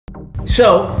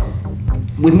So,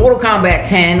 with Mortal Kombat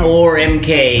 10 or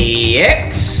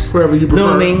MKX wherever you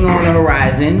prefer, looming on the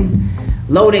horizon,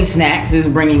 Loading Snacks is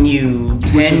bringing you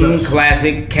 10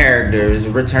 classic characters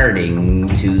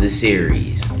returning to the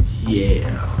series.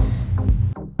 Yeah.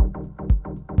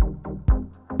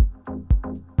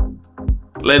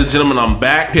 Ladies and gentlemen, I'm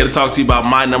back here to talk to you about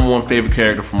my #1 favorite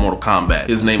character from Mortal Kombat.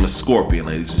 His name is Scorpion,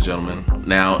 ladies and gentlemen.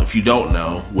 Now, if you don't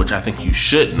know, which I think you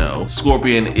should know,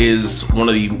 Scorpion is one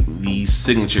of the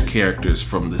signature characters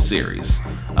from the series,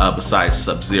 besides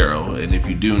Sub-Zero. And if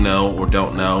you do know or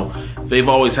don't know, they've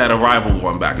always had a rival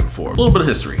going back and forth. A little bit of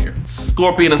history here.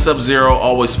 Scorpion and Sub-Zero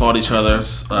always fought each other.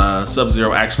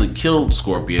 Sub-Zero actually killed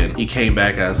Scorpion. He came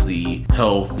back as the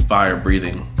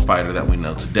hellfire-breathing fighter that we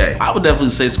know today. I would definitely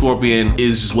say Scorpion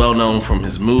is just well known from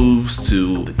his moves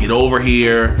to get over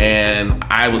here, and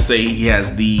I would say he has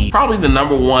probably the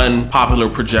 #1 popular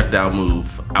projectile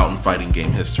move out in fighting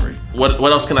game history. What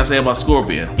else can I say about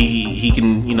Scorpion? He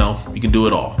can, you know, he can do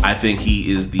it all. I think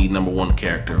he is the #1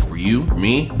 character for you, for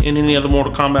me, and any other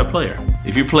Mortal Kombat player.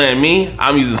 If you're playing me,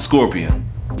 I'm using Scorpion.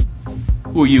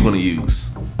 Who are you gonna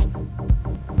use?